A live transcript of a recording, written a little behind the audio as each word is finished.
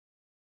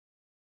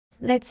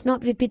let's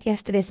not repeat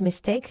yesterday's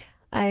mistake.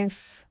 I'm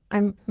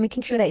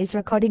making sure that it's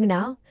recording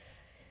now.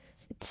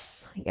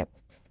 Yep.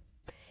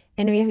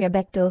 Anyway, we are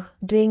back to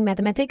doing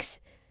mathematics.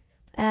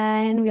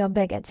 And we are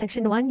back at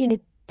section 1,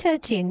 unit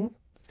 13.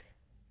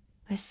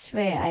 I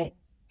swear I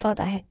thought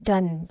I had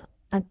done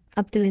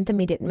up till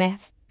intermediate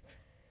math.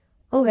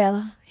 Oh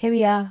well, here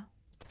we are.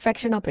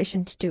 Fraction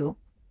operations 2.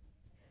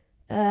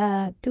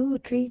 2,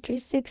 3, 3,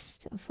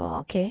 6, 4,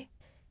 okay.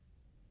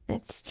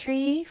 That's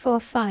 3, 4,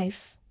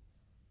 5.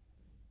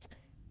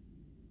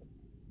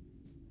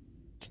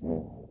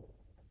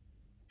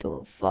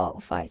 2,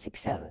 4, 5, 6,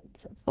 7.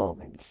 So 4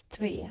 minus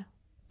 3.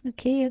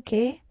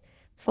 Okay.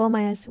 4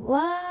 minus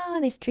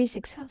 1 is 3,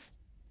 6, half.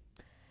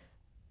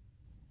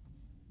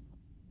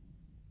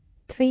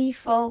 3,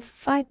 4,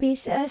 5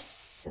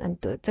 pieces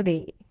and 2,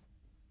 3.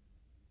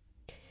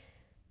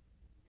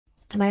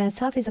 Minus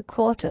half is a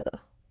quarter.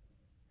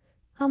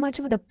 How much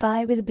of the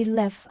pie will be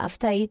left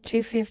after I eat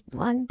 3/5?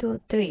 1,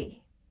 2,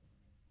 3.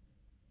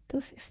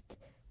 2/5.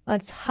 Oh,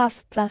 it's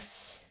half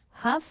plus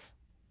half.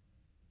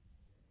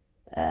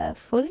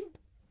 Fully.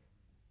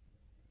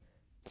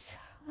 It's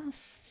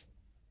half.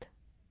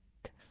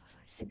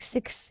 6,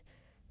 6.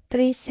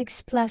 3,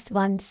 6 plus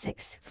 1,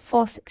 6.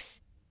 4,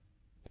 6.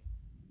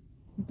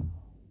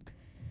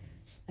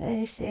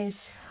 This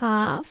is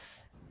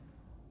half.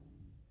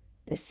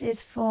 This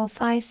is 4,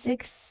 5,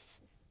 6.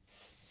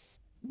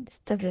 It's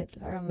the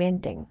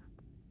remaining.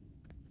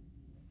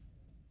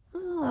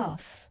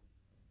 Half.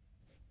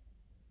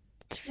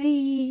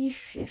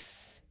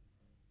 3/5.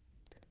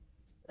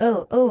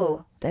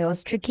 Oh, that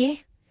was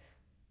tricky.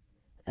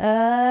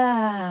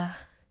 Half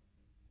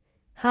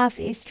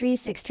is 3,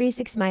 6. 3,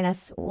 6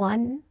 minus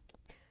 1.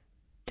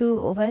 2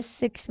 over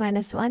 6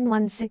 minus 1,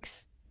 1,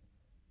 6.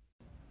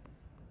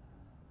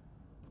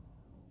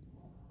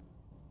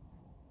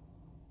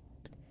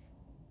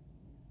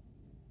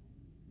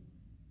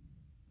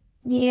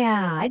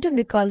 Yeah, I don't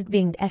recall it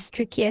being as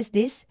tricky as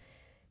this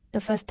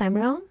the first time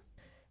around.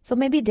 So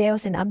maybe there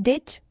was an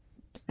update.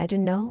 I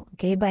don't know.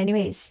 Okay, but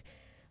anyways,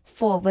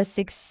 4 over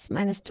 6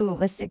 minus 2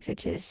 over 6,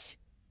 which is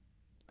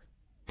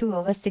 2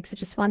 over 6,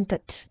 which is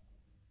 1/3.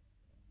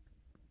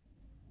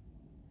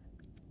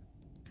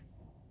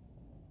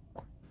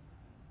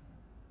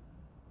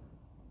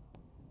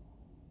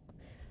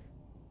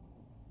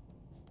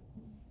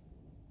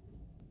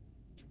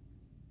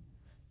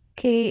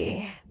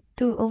 Okay,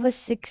 2 over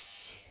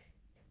 6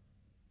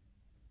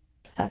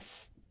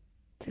 plus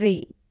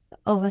 3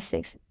 over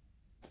 6,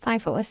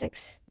 5 over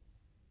 6.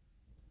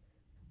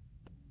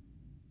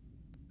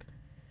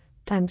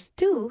 Times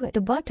 2 at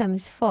the bottom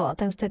is 4,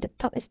 times 2 at the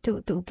top is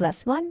 2. 2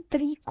 plus 1,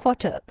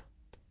 3/4.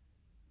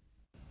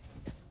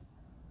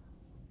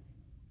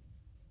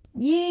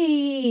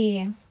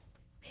 Yay!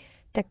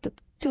 That took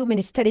 2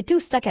 minutes, 32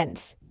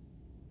 seconds.